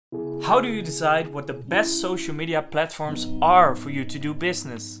How do you decide what the best social media platforms are for you to do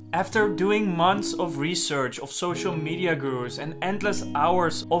business? After doing months of research of social media gurus and endless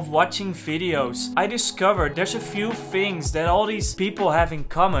hours of watching videos, I discovered there's a few things that all these people have in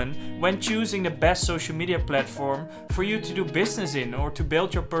common when choosing the best social media platform for you to do business in or to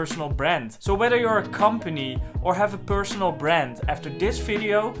build your personal brand. So whether you're a company or have a personal brand, after this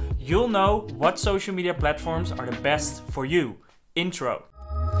video, you'll know what social media platforms are the best for you. Intro.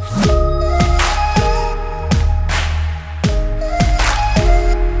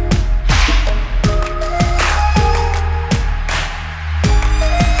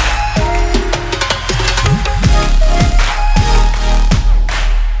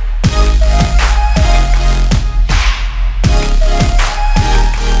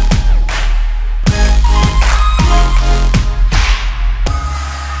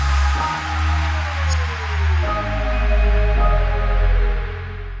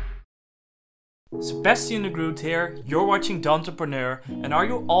 Sebastian the Groot here, you're watching The Entrepreneur, and are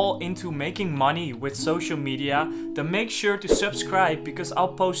you all into making money with social media? Then make sure to subscribe because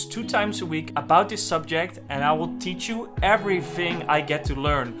I'll post 2 times a week about this subject and I will teach you everything I get to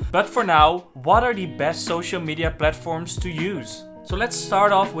learn. But for now, what are the best social media platforms to use? So let's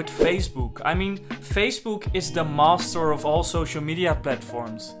start off with Facebook. I mean, Facebook is the master of all social media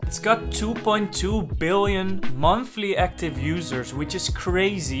platforms. It's got 2.2 billion monthly active users, which is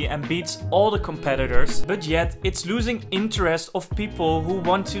crazy and beats all the competitors. But yet, it's losing interest of people who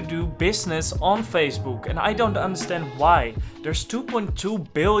want to do business on Facebook. And I don't understand why. There's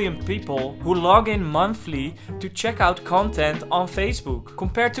 2.2 billion people who log in monthly to check out content on Facebook.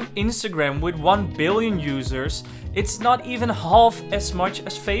 Compared to Instagram with 1 billion users, it's not even half as much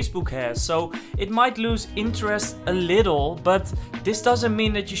as Facebook has, so it might lose interest a little, but this doesn't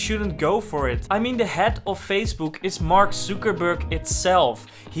mean that you shouldn't go for it. I mean, the head of Facebook is Mark Zuckerberg itself.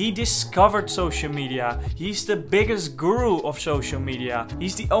 He discovered social media. He's the biggest guru of social media.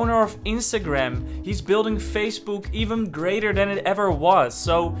 He's the owner of Instagram. He's building Facebook even greater than it ever was.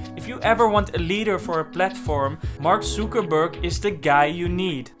 So if you ever want a leader for a platform, Mark Zuckerberg is the guy you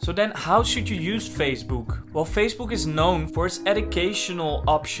need. So then how should you use Facebook? Well, Facebook is known for its educational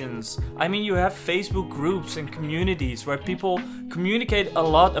options. I mean, you have Facebook groups and communities where people communicate a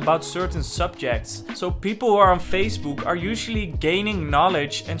lot about certain subjects. So people who are on Facebook are usually gaining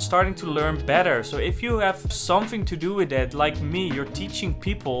knowledge and starting to learn better. So if you have something to do with that, like me, you're teaching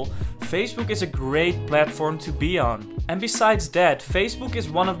people, Facebook is a great platform to be on. And besides that, Facebook is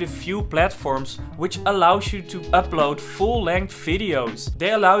one of the few platforms which allows you to upload full-length videos.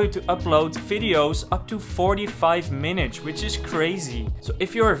 They allow you to upload videos up to 45 minutes, which is crazy. So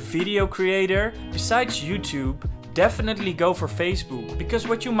if you're a video creator, besides YouTube, definitely go for Facebook, because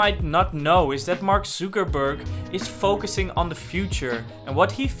what you might not know is that Mark Zuckerberg is focusing on the future, and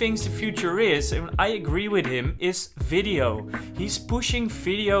what he thinks the future is, and I agree with him, is video. He's pushing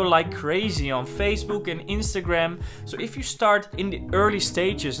video like crazy on Facebook and Instagram. So if you start in the early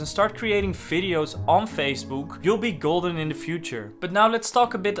stages and start creating videos on Facebook, you'll be golden in the future. But now let's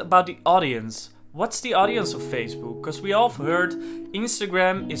talk a bit about the audience. What's the audience of Facebook? Because we all have heard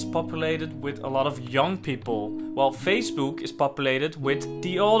Instagram is populated with a lot of young people, while Facebook is populated with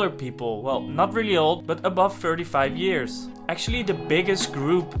the older people. Well, not really old, but above 35 years. Actually, the biggest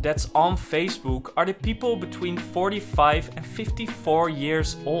group that's on Facebook are the people between 45 and 54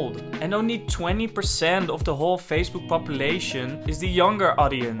 years old. And only 20% of the whole Facebook population is the younger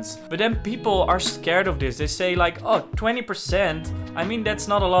audience. But then people are scared of this. They say like, oh, 20%? I mean, that's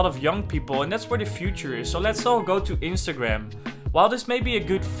not a lot of young people, and that's where the future is. So let's all go to Instagram. While this may be a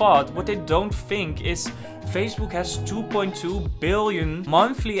good thought, what they don't think is Facebook has 2.2 billion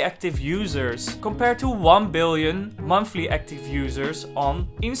monthly active users compared to 1 billion monthly active users on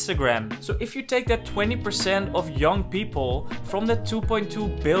Instagram. So if you take that 20% of young people from that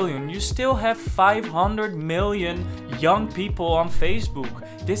 2.2 billion, you still have 500 million young people on Facebook.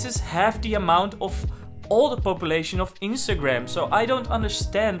 This is half the amount of all the population of Instagram. So I don't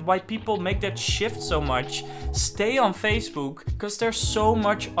understand why people make that shift so much. Stay on Facebook because there's so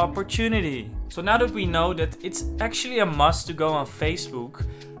much opportunity. So now that we know that it's actually a must to go on Facebook,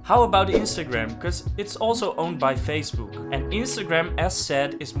 how about Instagram? Because it's also owned by Facebook. And Instagram, as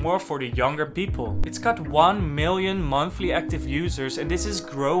said, is more for the younger people. It's got 1 million monthly active users and this is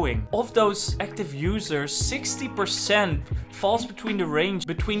growing. Of those active users, 60% falls between the range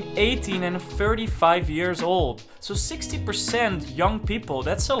between 18 and 35 years old. So 60% young people,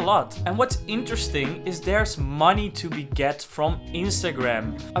 that's a lot. And what's interesting is there's money to be get from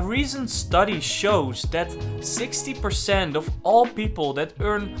Instagram. A recent study shows that 60% of all people that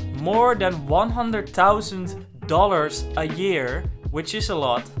earn more than $100,000 a year which is a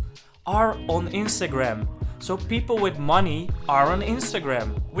lot, are on Instagram. So people with money are on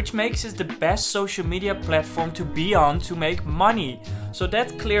Instagram, which makes it the best social media platform to be on to make money. So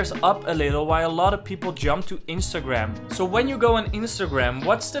that clears up a little why a lot of people jump to Instagram. So when you go on Instagram,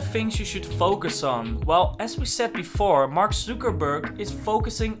 what's the things you should focus on? Well, as we said before, Mark Zuckerberg is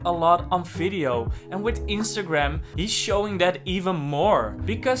focusing a lot on video. And with Instagram, he's showing that even more.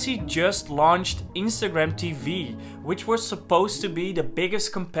 Because he just launched Instagram TV, which was supposed to be the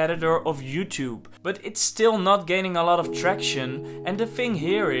biggest competitor of YouTube. But it's still not gaining a lot of traction. And the thing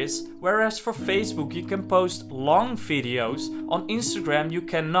here is, whereas for Facebook you can post long videos, on Instagram you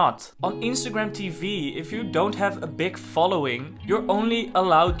cannot. On Instagram TV, if you don't have a big following, you're only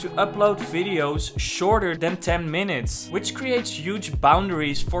allowed to upload videos shorter than 10 minutes, which creates huge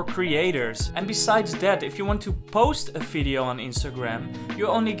boundaries for creators. And besides that, if you want to post a video on Instagram, you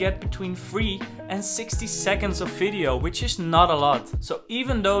only get between 3 and 60 seconds of video, which is not a lot. So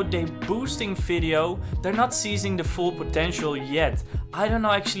even though they're boosting video, they're not seizing the full potential yet. I don't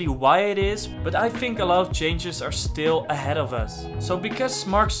know actually why it is, but I think a lot of changes are still ahead of us. So because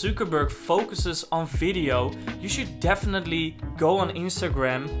Mark Zuckerberg focuses on video, you should definitely go on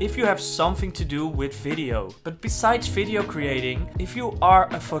Instagram if you have something to do with video. But besides video creating, if you are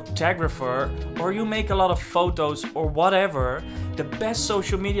a photographer or you make a lot of photos or whatever, the best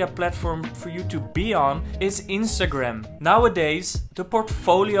social media platform for you to be on is Instagram. Nowadays, the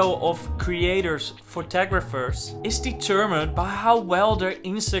portfolio of creators, photographers, is determined by how well their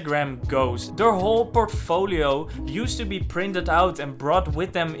Instagram goes. Their whole portfolio used to be printed out and brought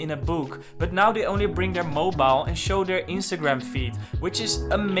with them in a book, but now they only bring their mobile and show their Instagram feed, which is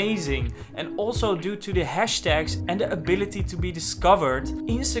amazing. And also due to the hashtags and the ability to be discovered,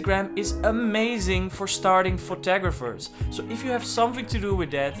 Instagram is amazing for starting photographers. So if you have something to do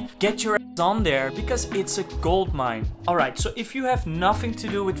with that, get your ass on there because it's a gold mine. Alright, so if you have nothing to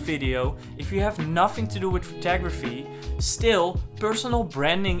do with video, if you have nothing to do with photography, still personal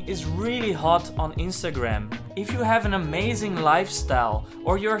branding is really hot on Instagram. If you have an amazing lifestyle,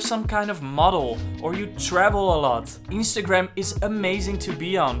 or you're some kind of model, or you travel a lot, Instagram is amazing to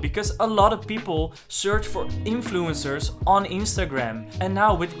be on because a lot of people search for influencers on Instagram. And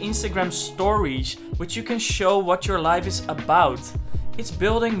now with Instagram stories, which you can show what your life is about, it's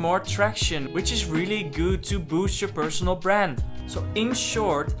building more traction, which is really good to boost your personal brand. So in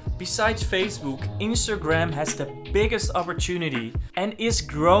short, besides Facebook, Instagram has the biggest opportunity and is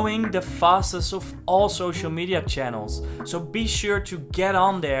growing the fastest of all social media channels. So be sure to get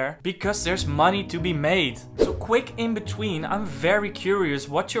on there because there's money to be made. So quick in between, I'm very curious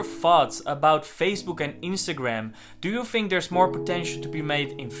what your thoughts about Facebook and Instagram. Do you think there's more potential to be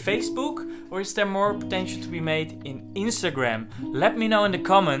made in Facebook, or is there more potential to be made in Instagram? Let me know in the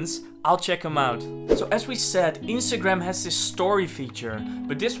comments. I'll check them out. So as we said, Instagram has this story feature,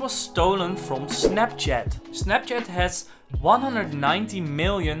 but this was stolen from Snapchat. Snapchat has 190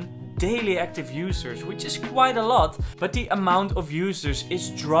 million daily active users, which is quite a lot, but the amount of users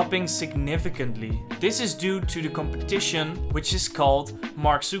is dropping significantly. This is due to the competition, which is called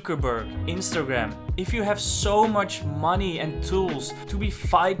Mark Zuckerberg, Instagram. If you have so much money and tools to be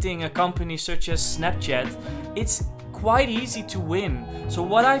fighting a company such as Snapchat, it's quite easy to win. So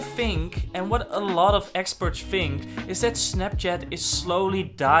what I think, and what a lot of experts think, is that Snapchat is slowly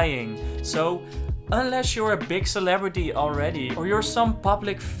dying. So unless you're a big celebrity already, or you're some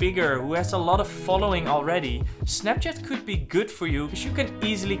public figure who has a lot of following already, Snapchat could be good for you because you can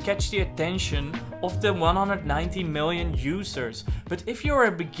easily catch the attention of the 190 million users. But if you're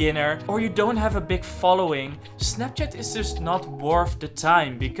a beginner or you don't have a big following, Snapchat is just not worth the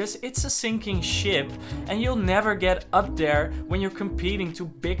time because it's a sinking ship and you'll never get up there when you're competing to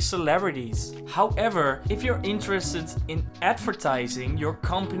big celebrities. However, if you're interested in advertising your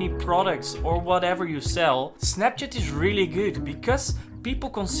company products or whatever you sell, Snapchat is really good because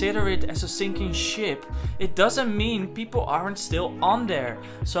people consider it as a sinking ship. It doesn't mean people aren't still on there.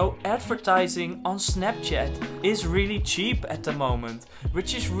 So advertising on Snapchat is really cheap at the moment,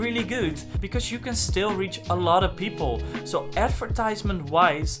 which is really good because you can still reach a lot of people. So advertisement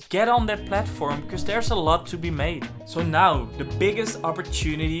wise, get on that platform because there's a lot to be made. So now the biggest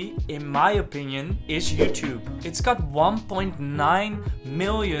opportunity, in my opinion, is YouTube. It's got 1.9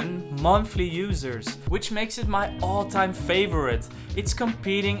 million monthly users, which makes it my all-time favorite. It's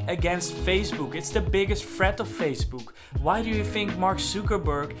competing against Facebook. It's the biggest threat of Facebook. Why do you think Mark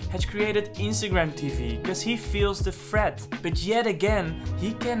Zuckerberg has created Instagram TV? Because he feels the threat. But yet again,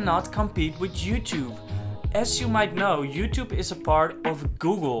 he cannot compete with YouTube. as you might know, YouTube is a part of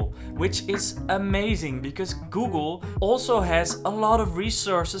Google, which is amazing because Google also has a lot of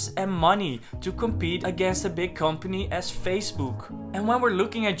resources and money to compete against a big company as Facebook. And when we're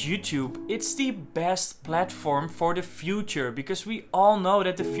looking at YouTube, it's the best platform for the future because we all know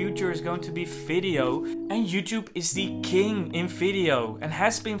that the future is going to be video, and YouTube is the king in video and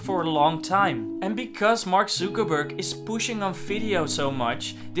has been for a long time. And because Mark Zuckerberg is pushing on video so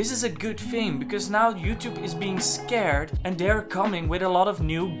much, this is a good thing because now YouTube is being scared and they're coming with a lot of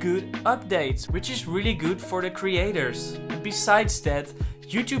new good updates, which is really good for the creators. Besides that,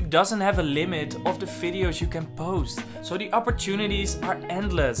 YouTube doesn't have a limit of the videos you can post, so the opportunities are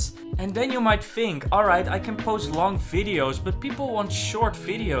endless. And then you might think, alright, I can post long videos, but people want short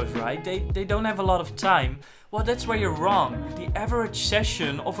videos, right? They don't have a lot of time. Well, that's where you're wrong. The average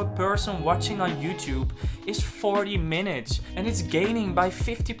session of a person watching on YouTube is 40 minutes and it's gaining by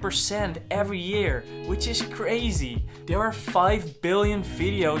 50% every year, which is crazy. There are 5 billion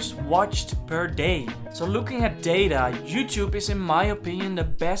videos watched per day. So looking at data, YouTube is in my opinion the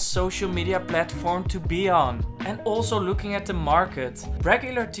best social media platform to be on. And also looking at the market,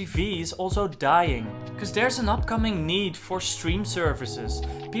 regular TV is also dying because there's an upcoming need for stream services.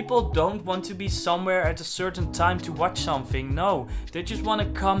 People don't want to be somewhere at a certain time to watch something. No, they just want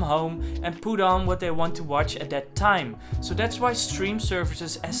to come home and put on what they want to watch at that time. So that's why stream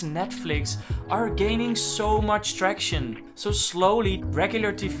services as Netflix are gaining so much traction. So slowly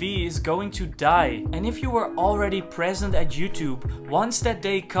regular TV is going to die. And if you were already present at YouTube, once that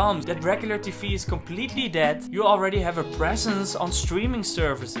day comes that regular TV is completely dead, you already have a presence on streaming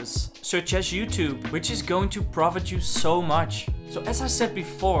services such as YouTube, which is going to profit you so much. So as I said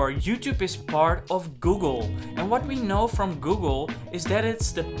before, YouTube is part of Google, and what we know from Google is that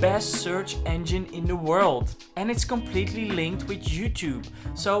it's the best search engine in the world, and it's completely linked with YouTube.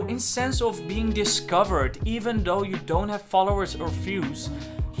 So in sense of being discovered, even though you don't have followers or views,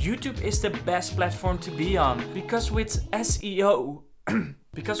 YouTube is the best platform to be on, because with SEO,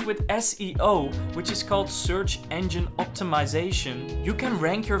 which is called search engine optimization, you can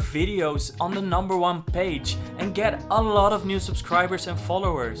rank your videos on the #1 page and get a lot of new subscribers and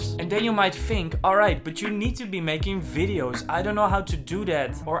followers. And then you might think, alright, but you need to be making videos. I don't know how to do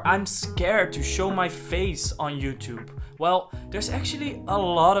that, or I'm scared to show my face on YouTube. Well, there's actually a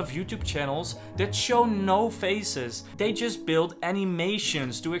lot of YouTube channels that show no faces. They just build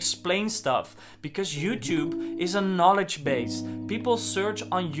animations to explain stuff because YouTube is a knowledge base. People search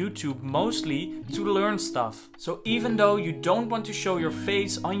on YouTube mostly to learn stuff. So even though you don't want to show your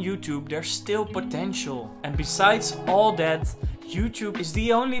face on YouTube, there's still potential. And besides all that, YouTube is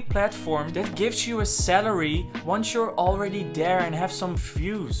the only platform that gives you a salary once you're already there and have some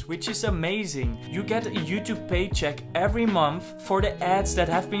views, which is amazing. You get a YouTube paycheck every month for the ads that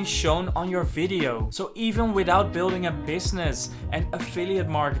have been shown on your video. So even without building a business and affiliate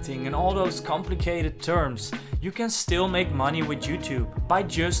marketing and all those complicated terms, you can still make money with YouTube by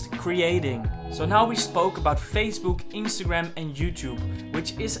just creating. So now we spoke about Facebook, Instagram and YouTube,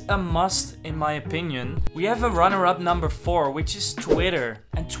 which is a must in my opinion. We have a runner-up number 4, which is Twitter.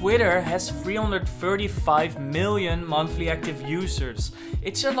 And Twitter has 335 million monthly active users.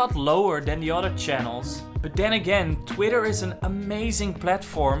 It's a lot lower than the other channels. But then again, Twitter is an amazing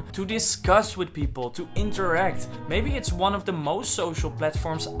platform to discuss with people, to interact. Maybe it's one of the most social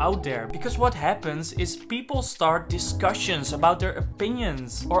platforms out there, because what happens is people start discussions about their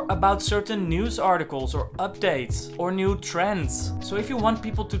opinions or about certain news articles or updates or new trends. So if you want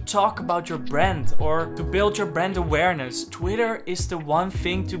people to talk about your brand or to build your brand awareness, Twitter is the one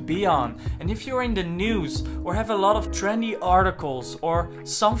thing to be on. And if you're in the news or have a lot of trendy articles or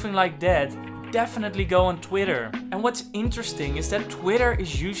something like that, definitely go on Twitter. And what's interesting is that Twitter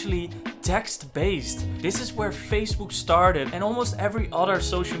is usually text-based. This is where Facebook started and almost every other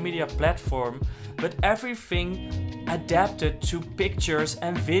social media platform, but everything adapted to pictures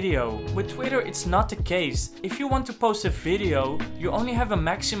and video. With Twitter it's not the case. If you want to post a video, you only have a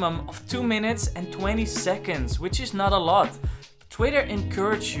maximum of 2 minutes and 20 seconds, which is not a lot. Twitter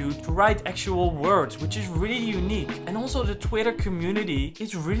encourages you to write actual words, which is really unique. And also the Twitter community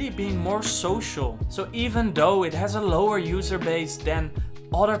is really being more social. So even though it has a lower user base than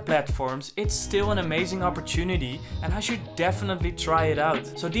other platforms, it's still an amazing opportunity and I should definitely try it out.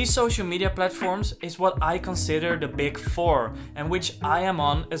 So these social media platforms is what I consider the big 4 and which I am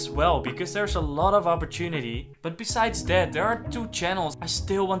on as well, because there's a lot of opportunity. But besides that, there are 2 channels I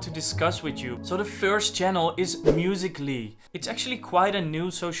still want to discuss with you. So the first channel is Musical.ly. It's actually quite a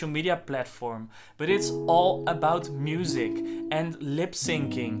new social media platform, but it's all about music and lip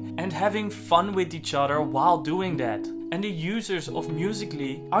syncing and having fun with each other while doing that. And the users of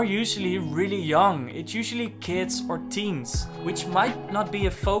Musical.ly are usually really young. It's usually kids or teens, which might not be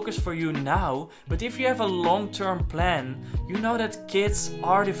a focus for you now, but if you have a long-term plan, you know that kids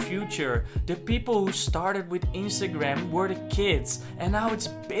are the future. The people who started with Instagram were the kids, and now it's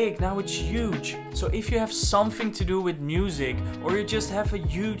big, now it's huge. So if you have something to do with music, or you just have a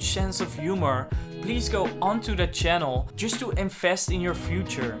huge sense of humor, please go onto that channel just to invest in your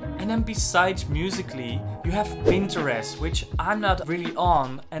future. And then besides Musical.ly, you have Pinterest, which I'm not really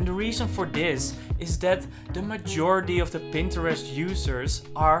on, and the reason for this is that the majority of the Pinterest users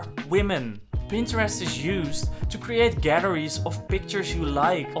are women. Pinterest is used to create galleries of pictures you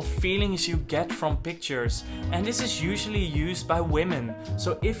like, of feelings you get from pictures, and this is usually used by women.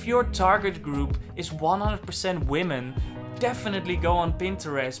 So if your target group is 100% women, definitely go on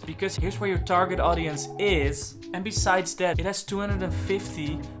Pinterest, because here's where your target audience is. And besides that, it has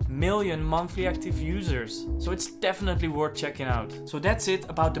 250 million monthly active users, so it's definitely worth checking out. So that's it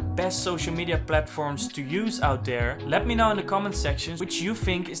about the best social media platforms to use out there. Let me know in the comment section which you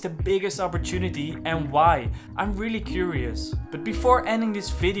think is the biggest opportunity and why. I'm really curious. But before ending this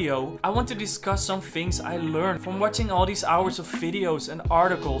video, I want to discuss some things I learned from watching all these hours of videos and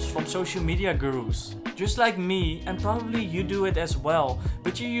articles from social media gurus. Just like me, and probably you do it as well,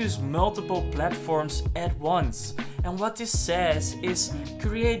 but you use multiple platforms at once. And what this says is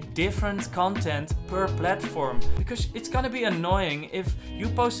create different content per platform, because it's gonna be annoying if you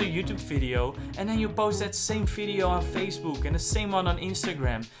post a YouTube video and then you post that same video on Facebook and the same one on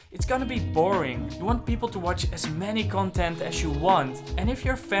Instagram. It's gonna be boring. You want people to watch as many content as you want, and if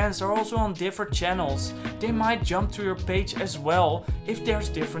your fans are also on different channels, they might jump to your page as well if there's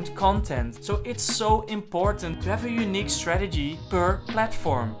different content. So it's so important to have a unique strategy per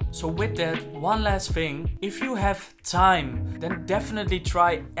platform. So with that, one last thing, if you have time, then definitely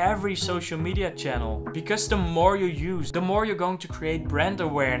try every social media channel, because the more you use, the more you're going to create brand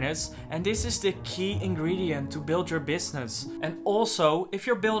awareness, and this is the key ingredient to build your business. And also, if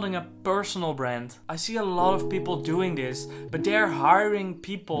you're building a personal brand, I see a lot of people doing this, but they're hiring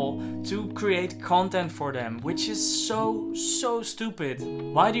people to create content for them, which is so stupid.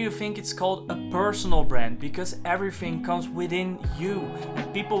 Why do you think it's called a personal brand? Because everything comes within you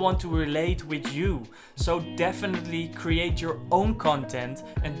and people want to relate with you. So definitely create your own content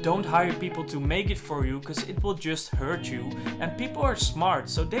and don't hire people to make it for you, because it will just hurt you. And people are smart,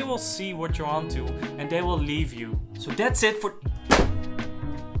 so they will see what you're onto and they will leave you. So that's it for...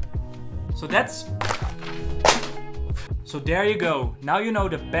 So there you go. Now you know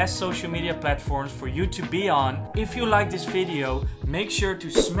the best social media platforms for you to be on. If you like this video, make sure to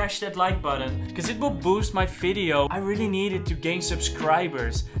smash that like button, because it will boost my video. I really need it to gain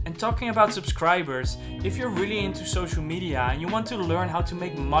subscribers. And talking about subscribers, if you're really into social media and you want to learn how to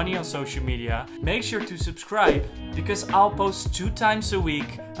make money on social media, make sure to subscribe, because I'll post 2 times a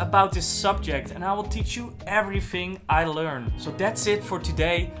week about this subject and I will teach you everything I learn. So that's it for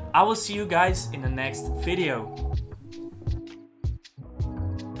today. I will see you guys in the next video.